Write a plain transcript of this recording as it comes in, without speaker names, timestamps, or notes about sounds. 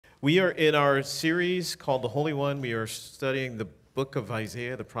We are in our series called The Holy One. We are studying the book of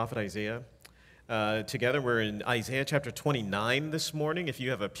Isaiah, the prophet Isaiah. Together, we're in Isaiah chapter 29 this morning. If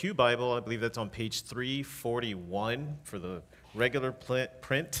you have a pew Bible, I believe that's on page 341 for the regular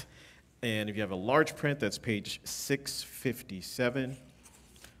print. And if you have a large print, that's page 657.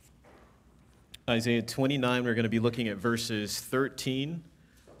 Isaiah 29, we're going to be looking at verses 13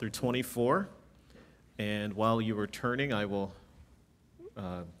 through 24. And while you are turning, I will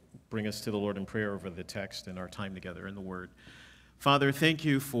bring us to the Lord in prayer over the text and our time together in the Word. Father, thank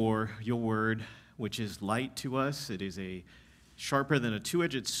you for your Word, which is light to us. It is sharper than a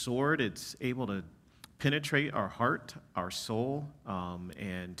two-edged sword. It's able to penetrate our heart, our soul,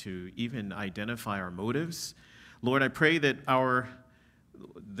 and to even identify our motives. Lord, I pray that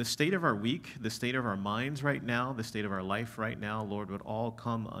the state of our week, the state of our minds right now, the state of our life right now, Lord, would all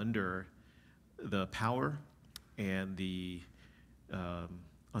come under the power and the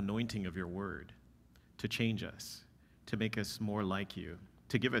anointing of your word to change us, to make us more like you,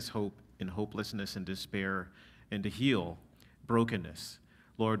 to give us hope in hopelessness and despair, and to heal brokenness.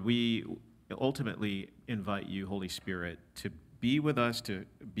 Lord, we ultimately invite you, Holy Spirit, to be with us, to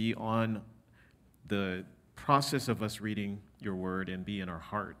be on the process of us reading your word and be in our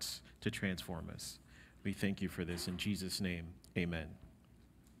hearts to transform us. We thank you for this. In Jesus' name, amen.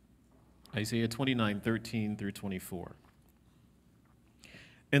 Isaiah 29, 13 through 24.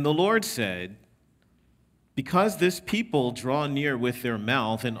 And the Lord said, because this people draw near with their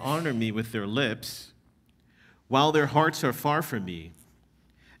mouth and honor me with their lips, while their hearts are far from me,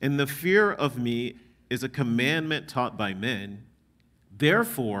 and the fear of me is a commandment taught by men,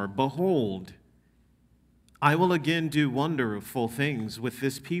 therefore, behold, I will again do wonderful things with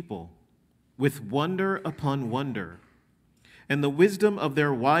this people, with wonder upon wonder. And the wisdom of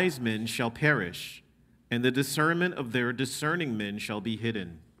their wise men shall perish, and the discernment of their discerning men shall be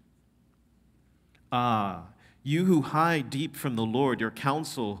hidden. Ah, you who hide deep from the Lord, your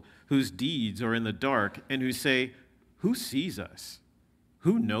counsel, whose deeds are in the dark, and who say, who sees us?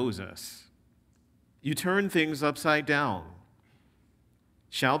 Who knows us? You turn things upside down.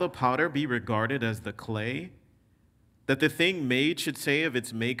 Shall the potter be regarded as the clay, that the thing made should say of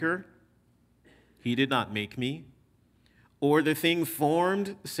its maker, he did not make me? Or the thing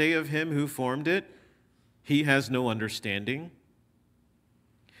formed say of him who formed it, he has no understanding?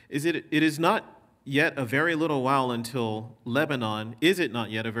 It is not yet a very little while until Lebanon, is it not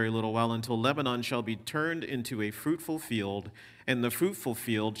yet a very little while until Lebanon shall be turned into a fruitful field, and the fruitful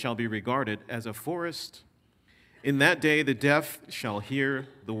field shall be regarded as a forest? In that day the deaf shall hear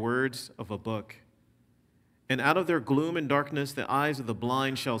the words of a book, and out of their gloom and darkness the eyes of the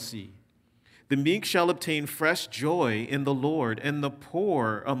blind shall see. The meek shall obtain fresh joy in the Lord, and the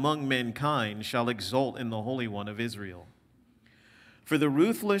poor among mankind shall exult in the Holy One of Israel. For the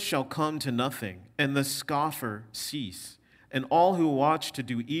ruthless shall come to nothing, and the scoffer cease, and all who watch to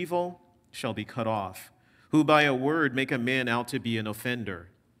do evil shall be cut off, who by a word make a man out to be an offender,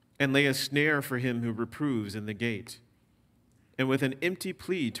 and lay a snare for him who reproves in the gate, and with an empty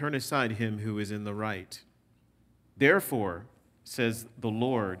plea turn aside him who is in the right. Therefore, says the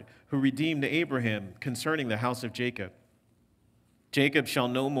Lord, who redeemed Abraham concerning the house of Jacob, Jacob shall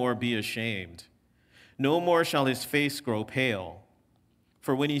no more be ashamed, no more shall his face grow pale.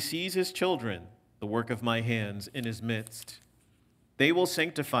 For when he sees his children, the work of my hands in his midst, they will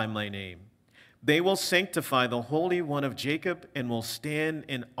sanctify my name. They will sanctify the Holy One of Jacob, and will stand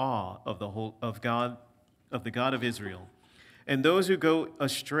in awe of the God of Israel. And those who go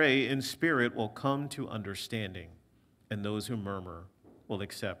astray in spirit will come to understanding, and those who murmur will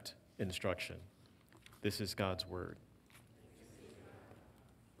accept instruction. This is God's word.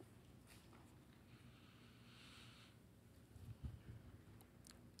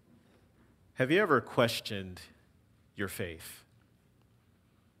 Have you ever questioned your faith?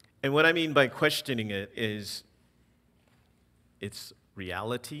 And what I mean by questioning it is its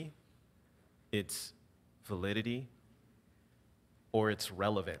reality, its validity, or its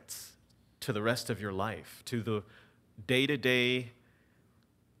relevance to the rest of your life, to the day-to-day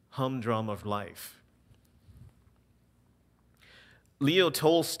humdrum of life. Leo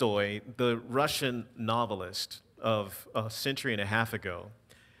Tolstoy, the Russian novelist of a century and a half ago,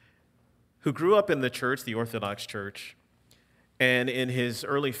 who grew up in the church, the Orthodox Church, and in his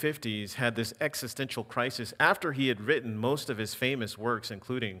early 50s had this existential crisis after he had written most of his famous works,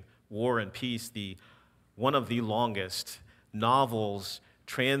 including War and Peace, one of the longest novels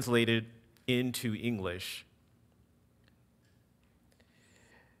translated into English.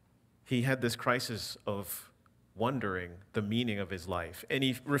 He had this crisis of wondering the meaning of his life. And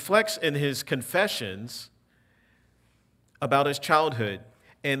he reflects in his confessions about his childhood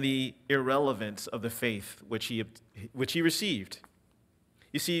and the irrelevance of the faith which he received.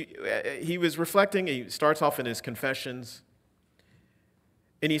 You see, he was reflecting, he starts off in his confessions,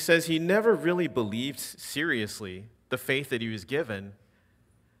 and he says he never really believed seriously the faith that he was given.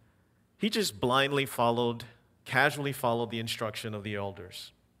 He just blindly casually followed the instruction of the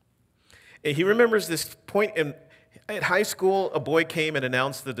elders. And he remembers this point at high school, a boy came and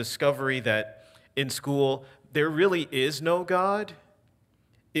announced the discovery that in school there really is no God.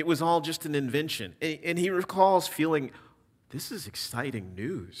 It was all just an invention. And he recalls feeling, this is exciting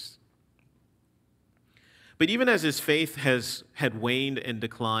news. But even as his faith had waned and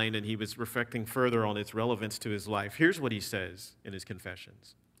declined, and he was reflecting further on its relevance to his life, here's what he says in his confession.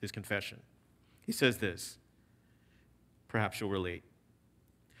 He says this, perhaps you'll relate.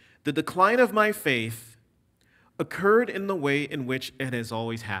 The decline of my faith occurred in the way in which it has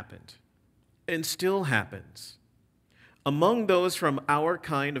always happened, and still happens, among those from our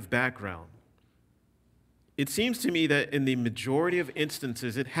kind of background. It seems to me that in the majority of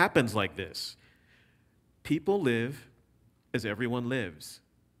instances, it happens like this. People live as everyone lives,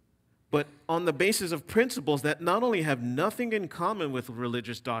 but on the basis of principles that not only have nothing in common with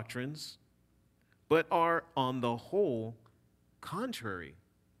religious doctrines, but are on the whole contrary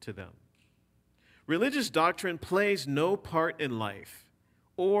to them. Religious doctrine plays no part in life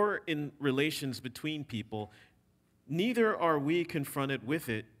or in relations between people. Neither are we confronted with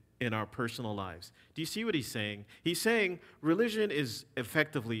it in our personal lives. Do you see what he's saying? He's saying religion is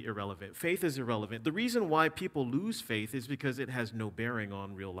effectively irrelevant. Faith is irrelevant. The reason why people lose faith is because it has no bearing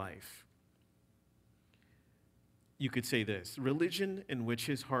on real life. You could say this, religion in which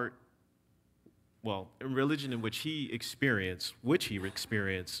he experienced,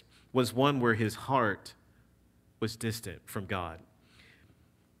 was one where his heart was distant from God.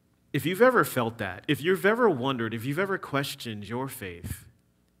 If you've ever felt that, if you've ever wondered, if you've ever questioned your faith,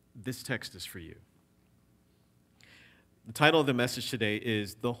 this text is for you. The title of the message today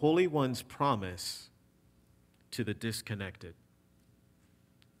is The Holy One's Promise to the Disconnected.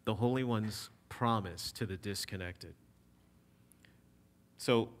 The Holy One's Promise to the Disconnected.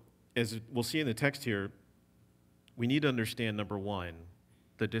 So, as we'll see in the text here, we need to understand, number one,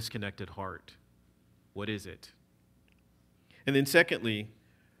 the disconnected heart. What is it? And then secondly,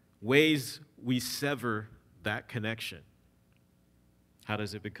 ways we sever that connection. How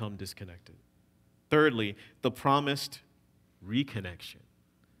does it become disconnected? Thirdly, the promised reconnection.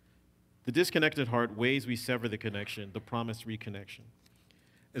 The disconnected heart, ways we sever the connection, the promised reconnection.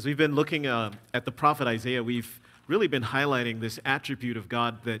 As we've been looking at the prophet Isaiah, we've really been highlighting this attribute of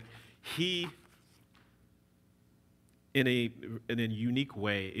God that he, in a unique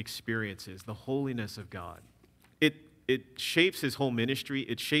way, experiences the holiness of God. It shapes his whole ministry.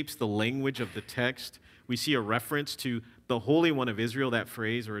 It shapes the language of the text. We see a reference to the Holy One of Israel, that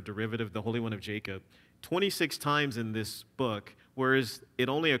phrase, or a derivative, the Holy One of Jacob, 26 times in this book, whereas it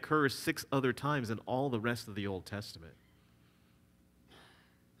only occurs 6 other times in all the rest of the Old Testament.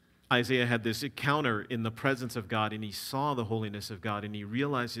 Isaiah had this encounter in the presence of God, and he saw the holiness of God, and he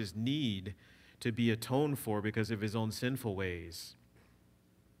realized his need to be atoned for because of his own sinful ways.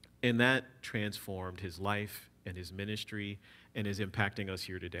 And that transformed his life and his ministry and is impacting us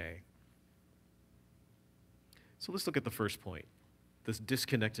here today. So let's look at the first point, this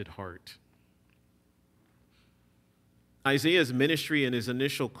disconnected heart. Isaiah's ministry and his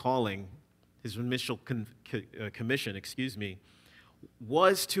initial calling, his initial commission,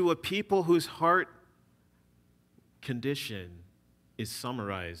 was to a people whose heart condition is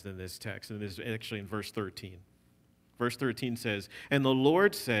summarized in this text, and it is actually in verse 13. Verse 13 says, "And the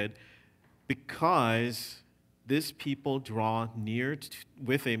Lord said, because this people draw near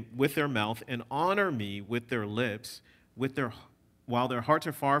with their mouth and honor me with their lips, while their hearts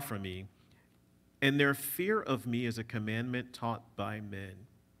are far from me, and their fear of me is a commandment taught by men."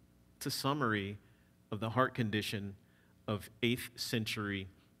 It's a summary of the heart condition of 8th century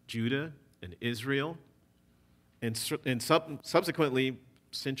Judah and Israel, and subsequently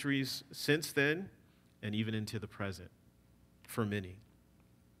centuries since then, and even into the present for many.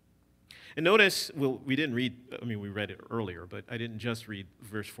 And notice, we read it earlier, but I didn't just read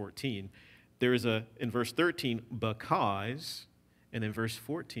verse 14. There is in verse 13, because, and in verse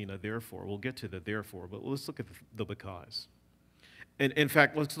 14, a therefore. We'll get to the therefore, but let's look at the because. And in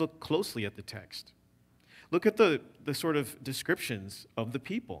fact, let's look closely at the text. Look at the sort of descriptions of the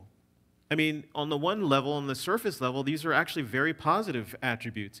people. I mean, on the one level, on the surface level, these are actually very positive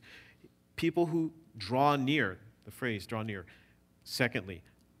attributes. People who draw near, the phrase draw near. Secondly,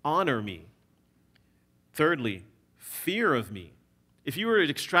 honor me. Thirdly, fear of me. If you were to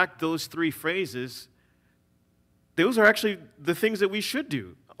extract those 3 phrases, those are actually the things that we should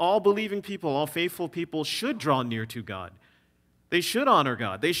do. all believing people, all faithful people should draw near to God. They should honor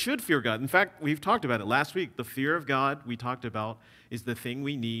God. They should fear God. In fact, we've talked about it last week. The fear of God we talked about is the thing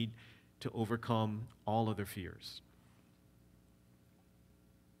we need to overcome all other fears.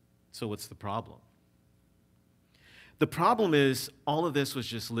 So what's the problem? The problem is all of this was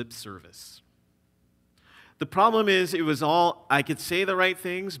just lip service. The problem is it was all, I could say the right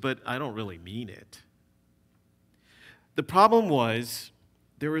things, but I don't really mean it. The problem was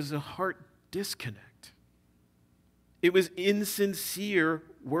there was a heart disconnect. It was insincere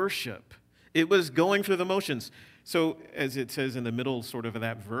worship. It was going through the motions. So as it says in the middle sort of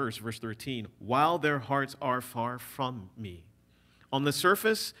that verse 13, while their hearts are far from me. On the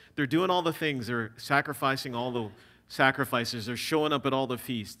surface, they're doing all the things. They're sacrificing all the sacrifices. They're showing up at all the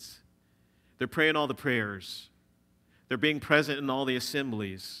feasts. They're praying all the prayers. They're being present in all the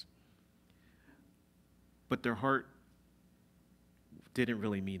assemblies. But their heart didn't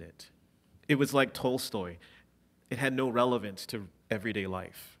really mean it. It was like Tolstoy. It had no relevance to everyday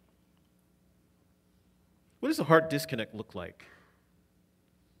life. What does a heart disconnect look like?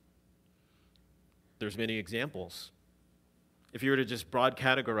 There's many examples. If you were to just broad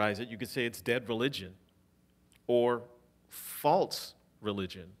categorize it, you could say it's dead religion or false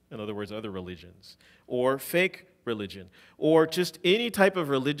religion, in other words, other religions, or fake religion, or just any type of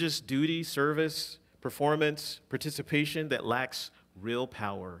religious duty, service, performance, participation that lacks real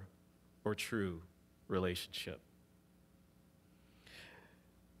power or true relationship.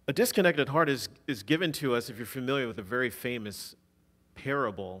 A disconnected heart is given to us, if you're familiar with a very famous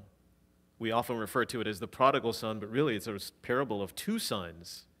parable. We often refer to it as the prodigal son, but really it's a parable of two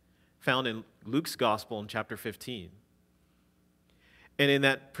sons found in Luke's gospel in chapter 15. And in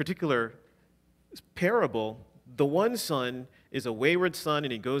that particular parable, the one son is a wayward son,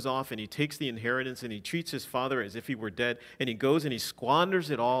 and he goes off and he takes the inheritance and he treats his father as if he were dead, and he goes and he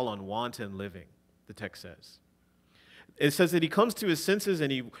squanders it all on wanton living, the text says. It says that he comes to his senses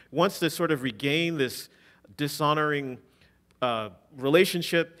and he wants to sort of regain this dishonoring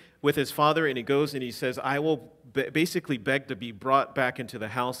relationship with his father, and he goes and he says, I will basically beg to be brought back into the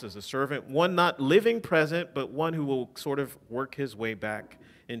house as a servant, one not living present, but one who will sort of work his way back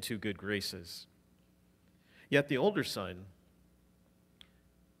into good graces. Yet the older son,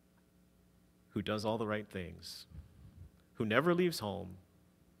 who does all the right things, who never leaves home,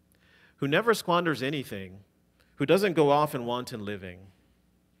 who never squanders anything, who doesn't go off in wanton living,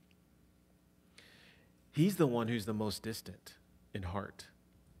 he's the one who's the most distant in heart.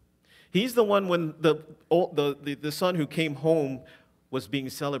 He's the one when the son who came home was being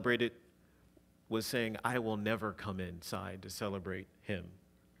celebrated was saying, I will never come inside to celebrate him.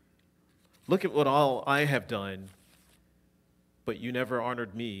 Look at what all I have done, but you never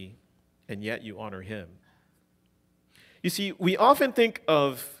honored me, and yet you honor him. You see, we often think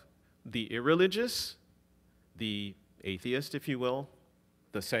of the irreligious, the atheist, if you will,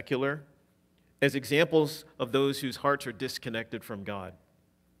 the secular, as examples of those whose hearts are disconnected from God.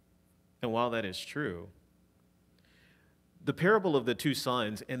 And while that is true, the parable of the two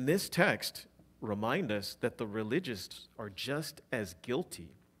sons and this text remind us that the religious are just as guilty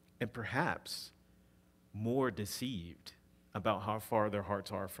and perhaps more deceived about how far their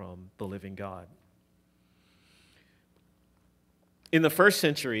hearts are from the living God. In the first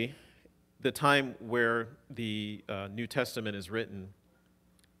century, the time where the New Testament is written,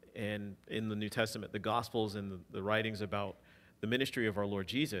 and in the New Testament, the Gospels and the writings about the ministry of our Lord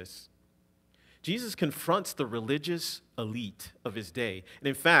Jesus, Jesus confronts the religious elite of his day. And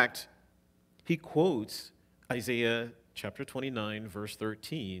in fact, he quotes Isaiah chapter 29, verse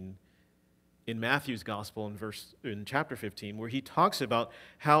 13, in Matthew's Gospel in chapter 15, where he talks about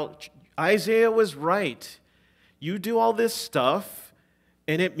how Isaiah was right. You do all this stuff,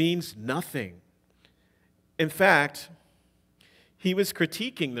 and it means nothing. In fact, he was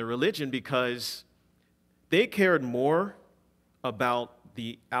critiquing the religion because they cared more about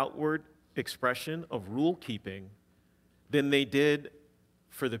the outward expression of rule keeping than they did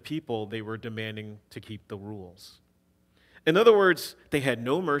for the people they were demanding to keep the rules. In other words, they had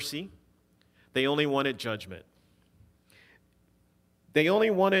no mercy. They only wanted judgment. They only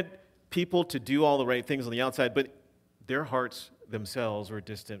wanted people to do all the right things on the outside, but their hearts themselves were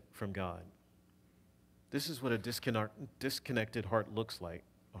distant from God. This is what a disconnected heart looks like,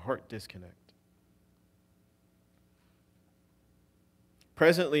 a heart disconnect.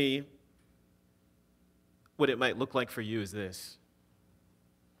 Presently, what it might look like for you is this.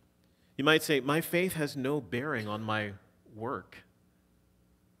 You might say, my faith has no bearing on my work,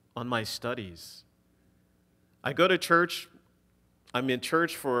 on my studies. I go to church, I'm in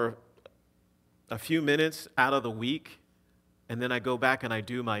church for a few minutes out of the week, and then I go back and I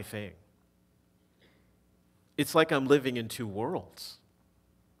do my thing. It's like I'm living in two worlds.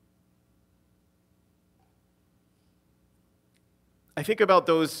 I think about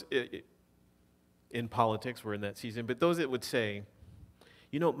those in politics, we're in that season, but those that would say,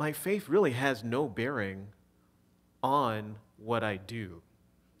 my faith really has no bearing on what I do.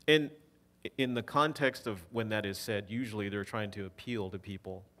 And in the context of when that is said, usually they're trying to appeal to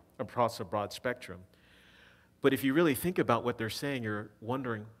people across a broad spectrum. But if you really think about what they're saying, you're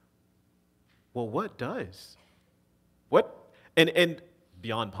wondering, well, what does? What? And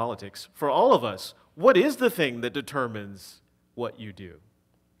beyond politics, for all of us, what is the thing that determines what you do?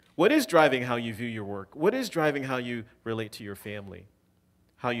 What is driving how you view your work? What is driving how you relate to your family?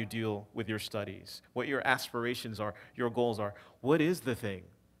 How you deal with your studies? What your aspirations are, your goals are? What is the thing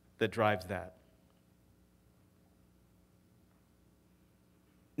that drives that?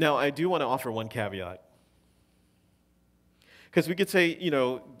 Now, I do want to offer one caveat. Because we could say,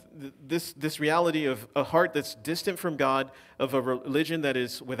 this reality of a heart that's distant from God, of a religion that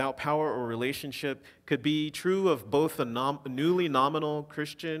is without power or relationship, could be true of both a newly nominal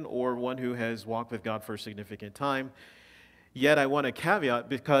Christian or one who has walked with God for a significant time. Yet I want to caveat,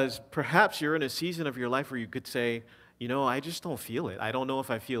 because perhaps you're in a season of your life where you could say, I just don't feel it. I don't know if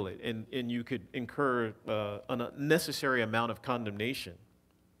I feel it. And you could incur an unnecessary amount of condemnation.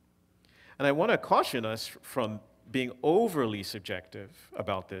 And I want to caution us from being overly subjective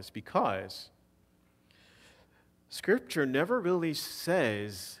about this, because Scripture never really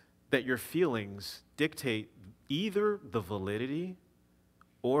says that your feelings dictate either the validity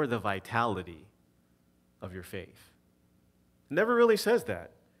or the vitality of your faith. It never really says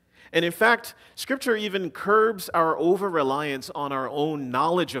that. And in fact, Scripture even curbs our over-reliance on our own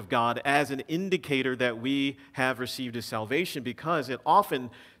knowledge of God as an indicator that we have received His salvation, because it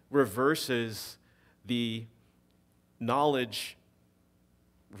often reverses the knowledge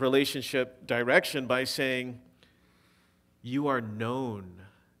relationship direction by saying, you are known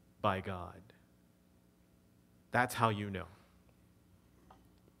by God. That's how you know.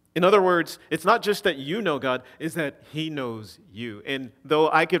 In other words, it's not just that you know God, it's that He knows you. And though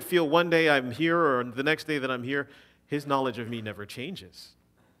I could feel one day I'm here or the next day that I'm here, His knowledge of me never changes.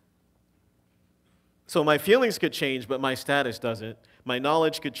 So my feelings could change, but my status doesn't. My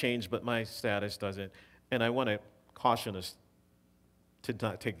knowledge could change, but my status doesn't. And I want to caution us to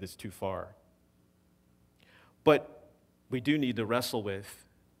not take this too far. But we do need to wrestle with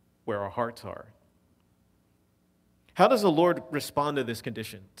where our hearts are. How does the Lord respond to this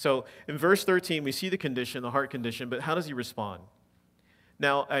condition? So in verse 13, we see the condition, the heart condition, but how does He respond?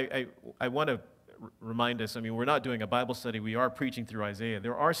 Now, I want to remind us, we're not doing a Bible study. We are preaching through Isaiah.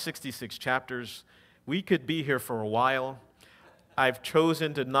 There are 66 chapters. We could be here for a while. I've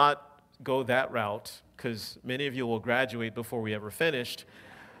chosen to not go that route because many of you will graduate before we ever finished.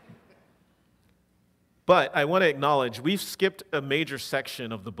 But I want to acknowledge we've skipped a major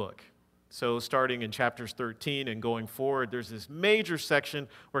section of the book. So starting in chapters 13 and going forward, there's this major section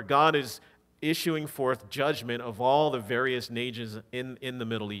where God is issuing forth judgment of all the various nations in the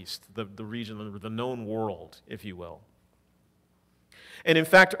Middle East, the region, the known world, if you will. And in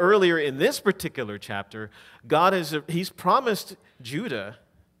fact, earlier in this particular chapter, He's promised Judah,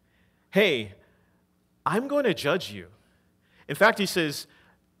 hey, I'm going to judge you. In fact, He says,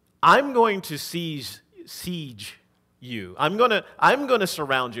 I'm going to siege you. I'm going to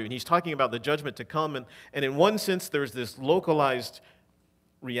surround you. And He's talking about the judgment to come. And in one sense, there's this localized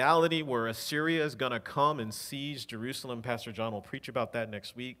reality where Assyria is going to come and seize Jerusalem. Pastor John will preach about that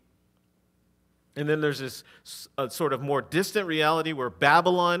next week. And then there's this sort of more distant reality where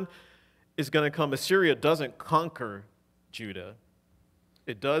Babylon is going to come. Assyria doesn't conquer Judah.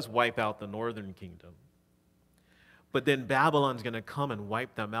 It does wipe out the northern kingdom. But then Babylon's going to come and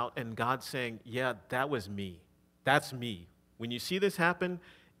wipe them out. And God's saying, yeah, that was me. That's me. When you see this happen,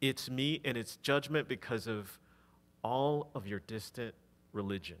 it's me, and it's judgment because of all of your distant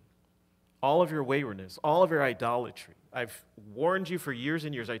religion, all of your waywardness, all of your idolatry. I've warned you for years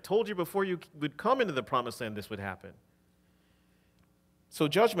and years. I told you before you would come into the promised land this would happen. So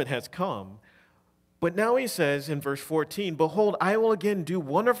judgment has come. But now He says in verse 14, behold, I will again do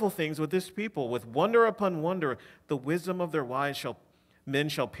wonderful things with this people, with wonder upon wonder. The wisdom of their wise men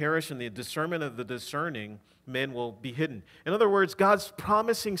shall perish, and the discernment of the discerning men will be hidden. In other words, God's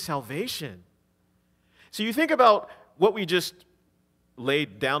promising salvation. So you think about what we just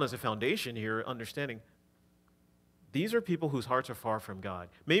laid down as a foundation here, understanding these are people whose hearts are far from God.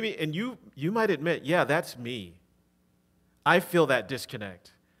 Maybe, and you might admit, yeah, that's me. I feel that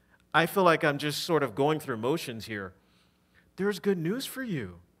disconnect. I feel like I'm just sort of going through motions here. There's good news for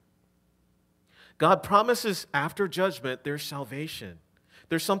you. God promises after judgment, there's salvation.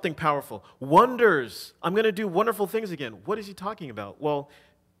 There's something powerful. Wonders. I'm going to do wonderful things again. What is he talking about? Well,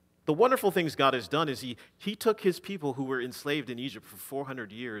 the wonderful things God has done is he took his people who were enslaved in Egypt for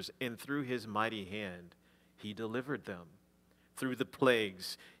 400 years, and through his mighty hand, he delivered them. Through the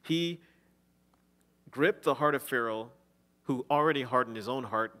plagues, he gripped the heart of Pharaoh, who already hardened his own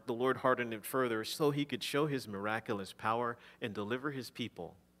heart. The Lord hardened it further so he could show his miraculous power and deliver his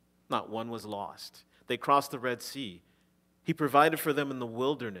people. Not one was lost. They crossed the Red Sea. He provided for them in the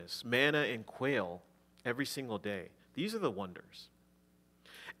wilderness, manna and quail every single day. These are the wonders.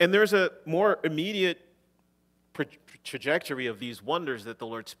 And there's a more immediate trajectory of these wonders that the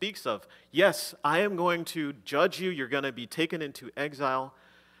Lord speaks of. Yes, I am going to judge you. You're going to be taken into exile,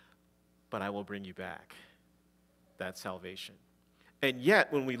 but I will bring you back. That's salvation. And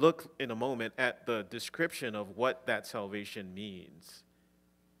yet, when we look in a moment at the description of what that salvation means,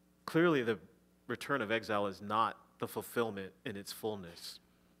 clearly the return of exile is not the fulfillment in its fullness.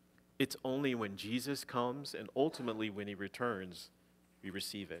 It's only when Jesus comes and ultimately when he returns, we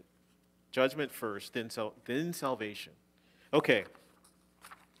receive it. Judgment first, then salvation. Okay.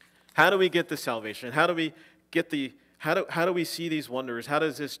 How do we get the salvation? How do we see these wonders? How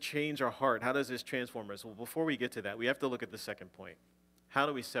does this change our heart? How does this transform us? Well, before we get to that, we have to look at the second point. How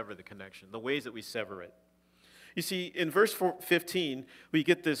do we sever the connection? The ways that we sever it. You see, in verse 15, we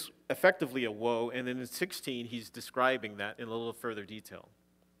get this effectively a woe, and then in 16, he's describing that in a little further detail.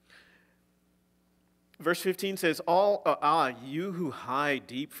 Verse 15 says, you who hide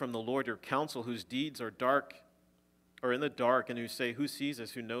deep from the Lord your counsel, whose deeds are dark, or in the dark, and who say, who sees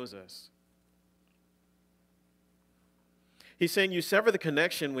us, who knows us? He's saying you sever the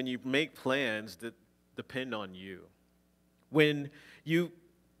connection when you make plans that depend on you. When you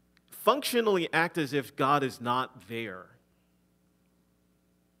functionally act as if God is not there.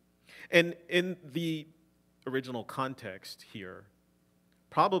 And in the original context here,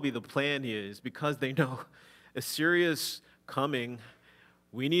 probably the plan is because they know Assyria's coming,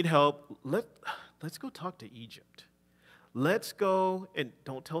 we need help. Let's go talk to Egypt. Let's go, and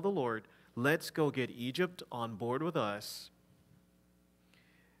don't tell the Lord, let's go get Egypt on board with us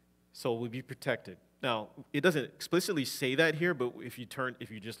so we'll be protected. Now, it doesn't explicitly say that here, but if you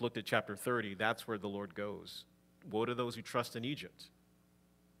just looked at chapter 30, that's where the Lord goes. Woe to those who trust in Egypt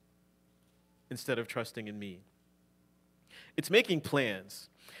instead of trusting in me. It's making plans.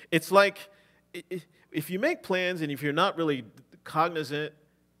 It's like if you make plans and if you're not really cognizant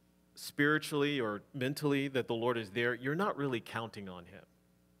spiritually or mentally that the Lord is there, you're not really counting on him.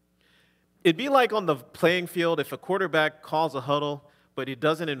 It'd be like on the playing field if a quarterback calls a huddle, but he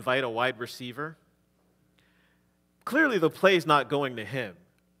doesn't invite a wide receiver. Clearly the play's not going to him,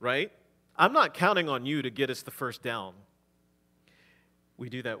 right? I'm not counting on you to get us the first down. We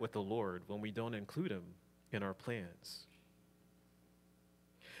do that with the Lord when we don't include him in our plans.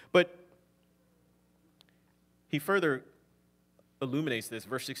 But he further illuminates this,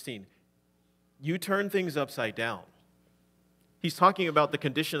 verse 16. You turn things upside down. He's talking about the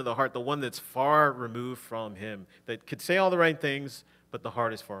condition of the heart, the one that's far removed from him, that could say all the right things, but the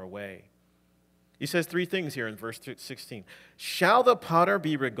heart is far away. He says three things here in verse 16. Shall the potter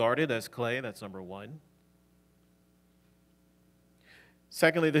be regarded as clay? That's number one.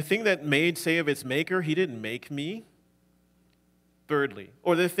 Secondly, the thing that made say of its maker, he didn't make me. Thirdly,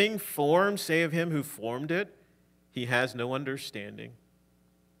 or the thing formed say of him who formed it, he has no understanding.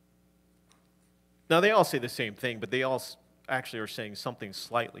 Now, they all say the same thing, but they all actually are saying something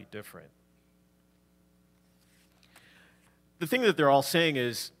slightly different. The thing that they're all saying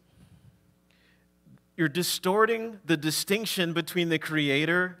is, you're distorting the distinction between the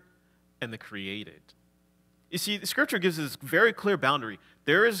creator and the created. You see, the scripture gives us a very clear boundary.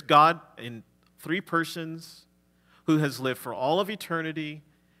 There is God in three persons who has lived for all of eternity,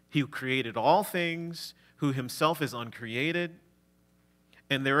 who created all things, who himself is uncreated.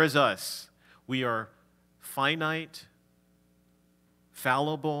 And there is us. We are finite,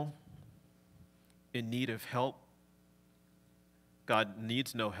 fallible, in need of help. God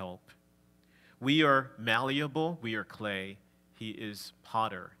needs no help. We are malleable. We are clay. He is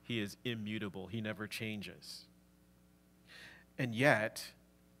potter. He is immutable. He never changes. And yet,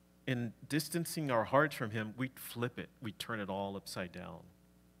 in distancing our hearts from him, we flip it. We turn it all upside down.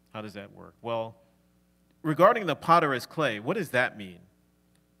 How does that work? Well, regarding the potter as clay, what does that mean?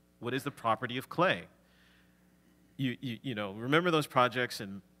 What is the property of clay? You know, remember those projects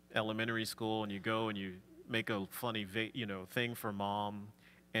in elementary school, and you go and you make a funny thing for mom,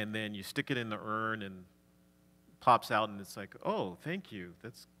 and then you stick it in the urn and pops out, and it's like, oh, thank you.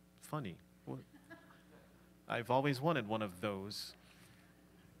 That's funny. I've always wanted one of those.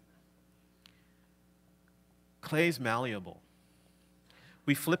 Clay's malleable.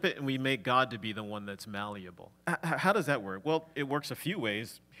 We flip it and we make God to be the one that's malleable. How does that work? Well, it works a few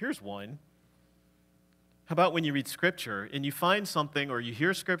ways. Here's one. How about when you read Scripture and you find something, or you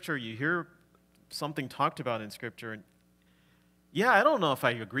hear Scripture, you hear something talked about in Scripture, and yeah, I don't know if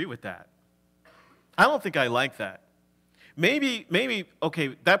I agree with that. I don't think I like that. Maybe,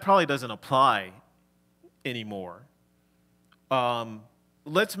 okay, that probably doesn't apply anymore.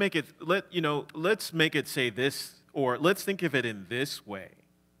 Let's make it say this, or let's think of it in this way.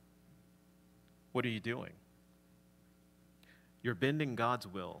 What are you doing? You're bending God's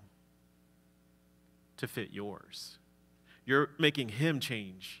will to fit yours. You're making him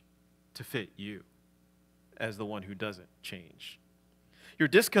change to fit you as the one who doesn't change. Your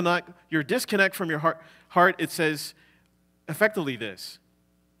disconnect from your heart, it says effectively this.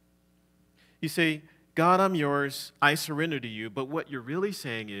 You say, God, I'm yours, I surrender to you, but what you're really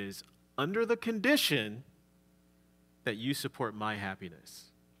saying is, under the condition that you support my happiness.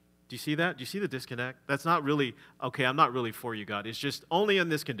 Do you see that? Do you see the disconnect? That's not really, okay, I'm not really for you, God. It's just only on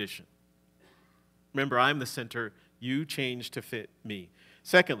this condition. Remember, I'm the center. You change to fit me.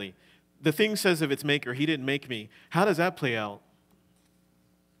 Secondly, the thing says of its maker, he didn't make me. How does that play out?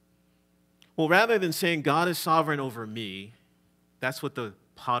 Well, rather than saying God is sovereign over me, that's what the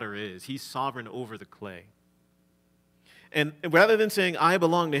potter is. He's sovereign over the clay. And rather than saying I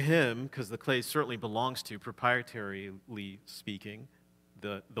belong to him, because the clay certainly belongs to, proprietarily speaking,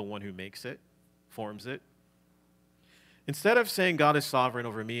 the one who makes it, forms it. Instead of saying God is sovereign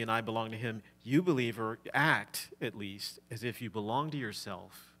over me and I belong to him, you believe, or act at least, as if you belong to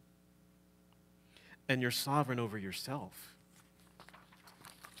yourself and you're sovereign over yourself.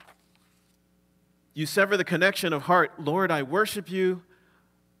 You sever the connection of heart. Lord, I worship you,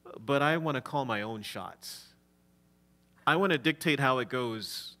 but I want to call my own shots. I want to dictate how it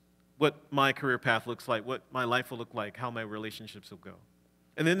goes, what my career path looks like, what my life will look like, how my relationships will go.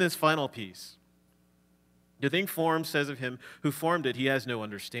 And then this final piece. The thing formed says of him who formed it, he has no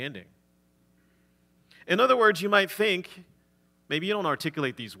understanding. In other words, you might think, maybe you don't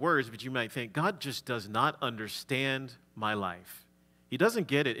articulate these words, but you might think, God just does not understand my life. He doesn't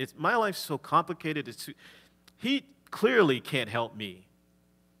get it. My life's so complicated. He clearly can't help me.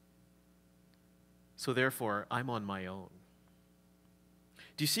 So therefore, I'm on my own.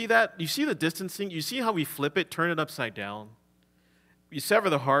 Do you see that? You see the distancing? You see how we flip it, turn it upside down? You sever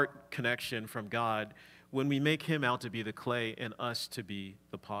the heart connection from God when we make him out to be the clay and us to be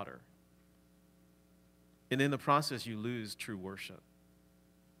the potter. And in the process, you lose true worship.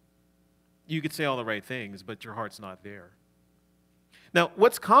 You could say all the right things, but your heart's not there. Now,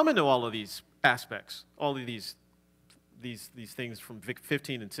 what's common to all of these aspects, all of these things from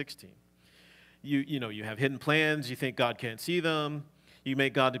 15 and 16? You have hidden plans. You think God can't see them. You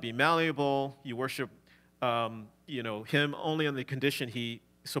make God to be malleable. You worship, him only on the condition he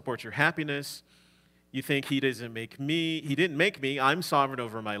supports your happiness. You think he didn't make me. I'm sovereign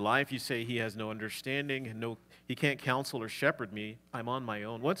over my life. You say he has no understanding and he can't counsel or shepherd me. I'm on my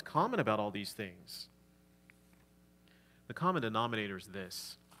own. What's common about all these things? The common denominator is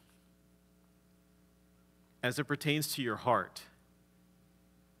this. As it pertains to your heart,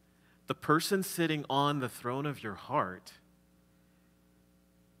 the person sitting on the throne of your heart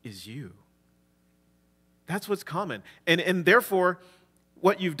is you. That's what's common. And therefore,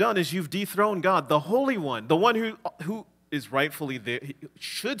 what you've done is you've dethroned God, the Holy One, the one who is rightfully there,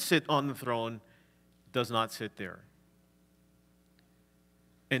 should sit on the throne, does not sit there.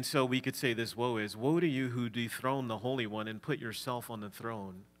 And so we could say this woe to you who dethrone the Holy One and put yourself on the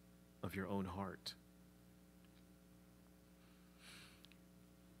throne of your own heart.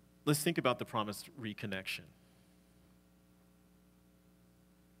 Let's think about the promised reconnection.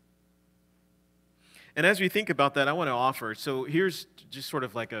 And as we think about that, I want to offer, so here's just sort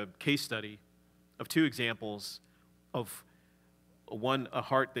of like a case study of two examples of one, a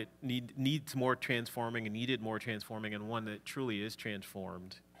heart that needs more transforming and needed more transforming, and one that truly is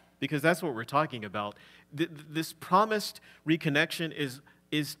transformed. Because that's what we're talking about. This promised reconnection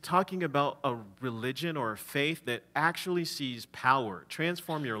is talking about a religion or a faith that actually sees power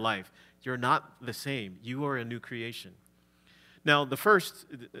transform your life. You're not the same. You are a new creation. Now, the first,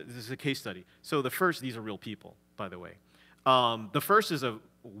 this is a case study. So the first, these are real people, by the way. The first is a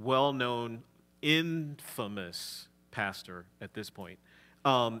well-known, infamous pastor at this point.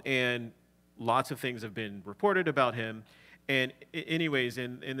 And lots of things have been reported about him. And anyways,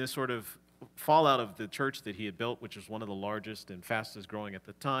 in this sort of fallout of the church that he had built, which was one of the largest and fastest growing at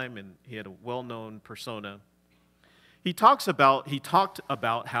the time, and he had a well-known persona, he talked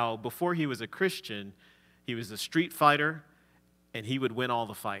about how before he was a Christian, he was a street fighter, and he would win all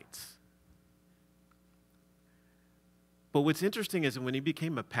the fights. But what's interesting is when he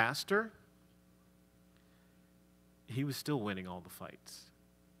became a pastor, he was still winning all the fights.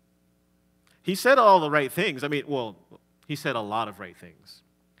 He said all the right things. I mean, well, he said a lot of right things.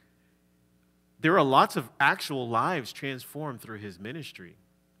 There are lots of actual lives transformed through his ministry.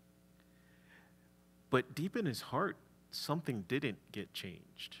 But deep in his heart, something didn't get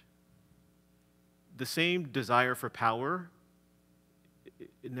changed. The same desire for power,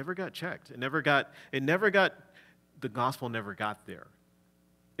 it never got checked. The gospel never got there.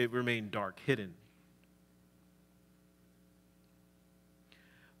 It remained dark, hidden.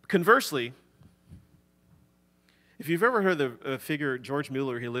 Conversely, if you've ever heard the figure George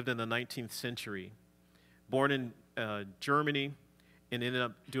Mueller, he lived in the 19th century, born in Germany and ended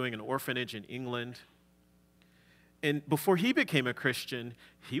up doing an orphanage in England. And before he became a Christian,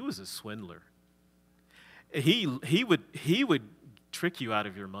 he was a swindler. He would trick you out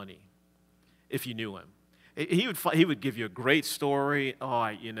of your money if you knew him. He would give you a great story,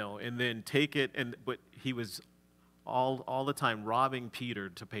 and then take it, but he was all the time robbing Peter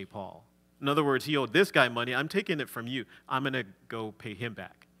to pay Paul. In other words, he owed this guy money. I'm taking it from you. I'm going to go pay him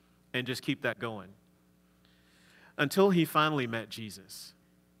back and just keep that going. Until he finally met Jesus.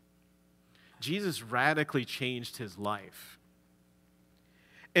 Jesus radically changed his life.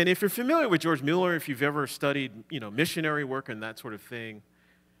 And if you're familiar with George Mueller, if you've ever studied, missionary work and that sort of thing,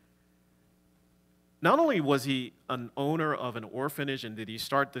 not only was he an owner of an orphanage, and did he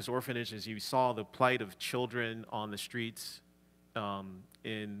start this orphanage as he saw the plight of children on the streets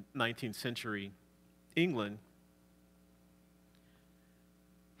in 19th century England,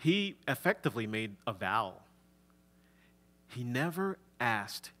 he effectively made a vow. He never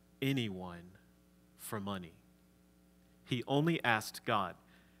asked anyone for money. He only asked God.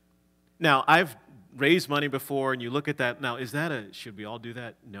 Now, I've raised money before, and you look at that. Now, should we all do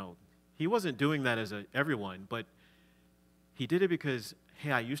that? No. He wasn't doing that as everyone, but he did it because,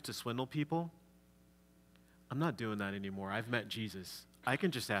 hey, I used to swindle people. I'm not doing that anymore. I've met Jesus. I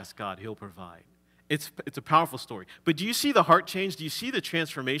can just ask God. He'll provide. It's a powerful story. But do you see the heart change? Do you see the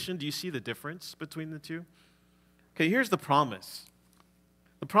transformation? Do you see the difference between the two? Okay, here's the promise.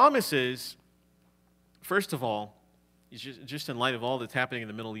 The promise is, first of all, just in light of all that's happening in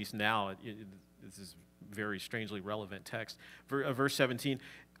the Middle East now, this is very strangely relevant text. Verse 17,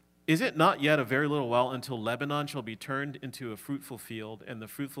 is it not yet a very little while until Lebanon shall be turned into a fruitful field, and the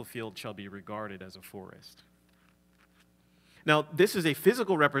fruitful field shall be regarded as a forest? Now, this is a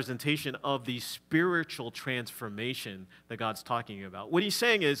physical representation of the spiritual transformation that God's talking about. What he's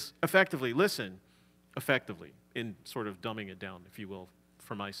saying is, effectively, in sort of dumbing it down, if you will,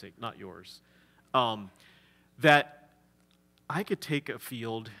 for my sake, not yours, that I could take a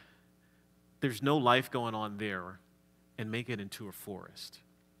field, there's no life going on there, and make it into a forest.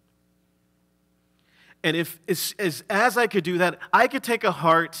 And as I could do that, I could take a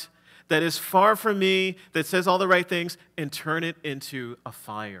heart that is far from me, that says all the right things, and turn it into a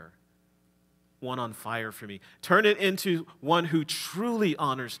fire. One on fire for me. Turn it into one who truly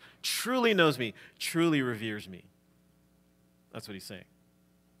honors, truly knows me, truly reveres me. That's what he's saying.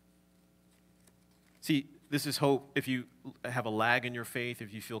 See, this is hope if you have a lag in your faith,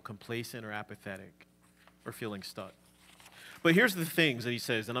 if you feel complacent or apathetic or feeling stuck. But here's the things that he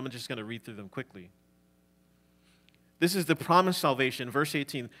says, and I'm just going to read through them quickly. This is the promised salvation. Verse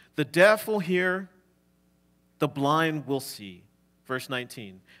 18, the deaf will hear, the blind will see. Verse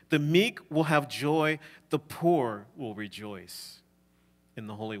 19, the meek will have joy, the poor will rejoice in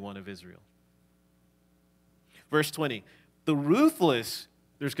the Holy One of Israel. Verse 20, the ruthless,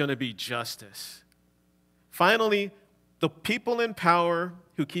 there's going to be justice. Finally, the people in power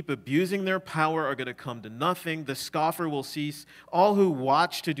who keep abusing their power are going to come to nothing. The scoffer will cease. All who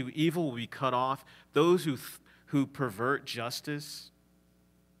watch to do evil will be cut off. Those who pervert justice,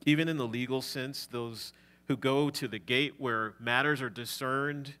 even in the legal sense, those who go to the gate where matters are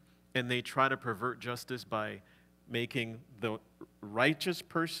discerned and they try to pervert justice by making the righteous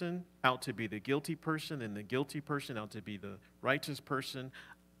person out to be the guilty person and the guilty person out to be the righteous person,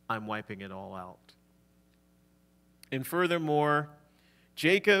 I'm wiping it all out. And furthermore,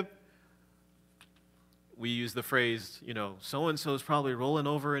 Jacob, we use the phrase, so-and-so is probably rolling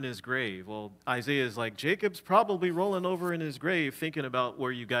over in his grave. Well, Isaiah is like, Jacob's probably rolling over in his grave thinking about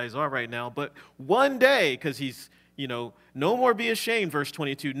where you guys are right now. But one day, because he's, no more be ashamed, verse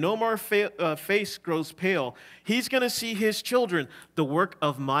 22, no more face grows pale. He's going to see his children, the work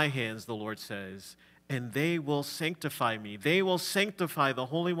of my hands, the Lord says, and they will sanctify me. They will sanctify the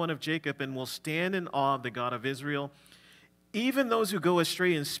Holy One of Jacob and will stand in awe of the God of Israel. Even those who go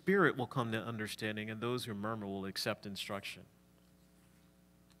astray in spirit will come to understanding, and those who murmur will accept instruction.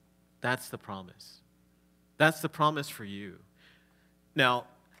 That's the promise. That's the promise for you. Now,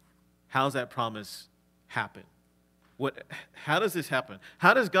 how's that promise happen? How does this happen?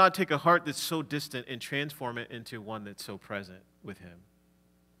 How does God take a heart that's so distant and transform it into one that's so present with him?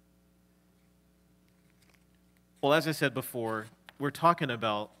 Well, as I said before, we're talking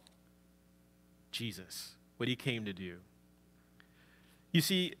about Jesus, what he came to do. You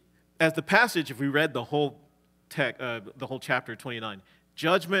see, as the passage, if we read the whole chapter 29,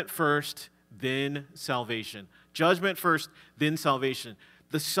 judgment first, then salvation. Judgment first, then salvation.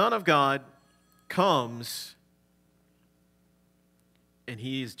 The Son of God comes and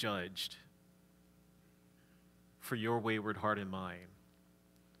he is judged for your wayward heart and mind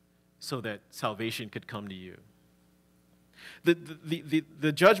so that salvation could come to you.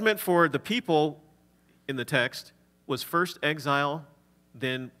 The judgment for the people in the text was first exile,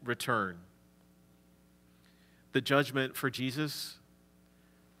 then return. The judgment for Jesus,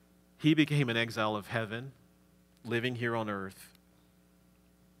 he became an exile of heaven, living here on earth.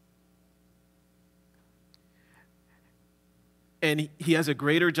 And he has a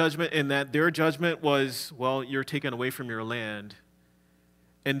greater judgment in that their judgment was, well, you're taken away from your land.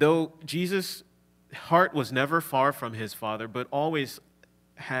 And though Jesus' heart was never far from his Father, but always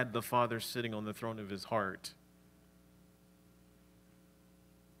had the Father sitting on the throne of his heart,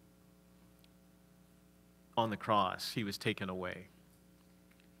 on the cross, he was taken away.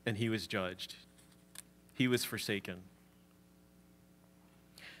 And he was judged. He was forsaken.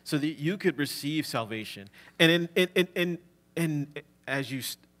 So that you could receive salvation. And as you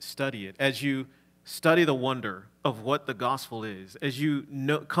study it, as you study the wonder of what the gospel is, as you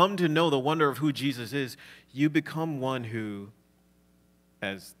come to know the wonder of who Jesus is, you become one who,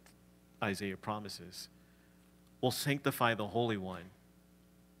 as Isaiah promises, will sanctify the Holy One,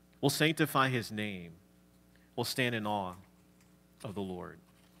 will sanctify his name, will stand in awe of the Lord.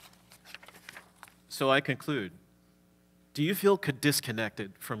 So I conclude. Do you feel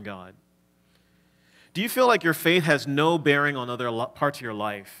disconnected from God? Do you feel like your faith has no bearing on other parts of your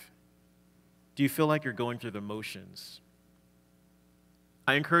life? Do you feel like you're going through the motions?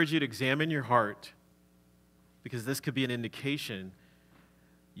 I encourage you to examine your heart, because this could be an indication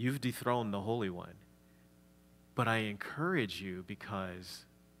you've dethroned the Holy One. But I encourage you because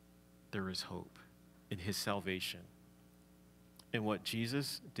there is hope in his salvation, in what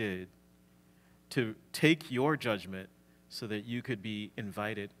Jesus did to take your judgment so that you could be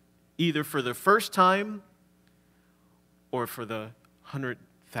invited either for the first time or for the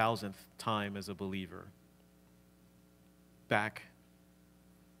 100,000th time as a believer back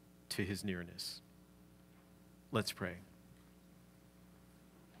to his nearness. Let's pray.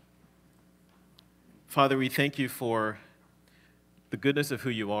 Father, we thank you for the goodness of who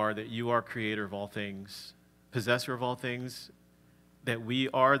you are, that you are creator of all things, possessor of all things, that we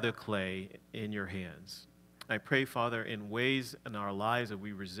are the clay in your hands. I pray, Father, in ways in our lives that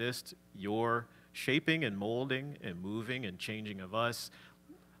we resist your shaping and molding and moving and changing of us.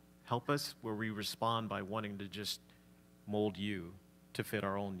 Help us where we respond by wanting to just mold you to fit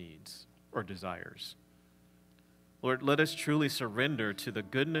our own needs or desires. Lord, let us truly surrender to the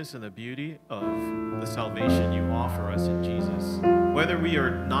goodness and the beauty of the salvation you offer us in Jesus. Whether we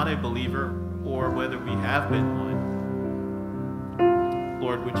are not a believer or whether we have been one,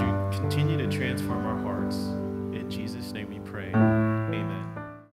 Lord, would you continue to transform our hearts? In Jesus' name we pray.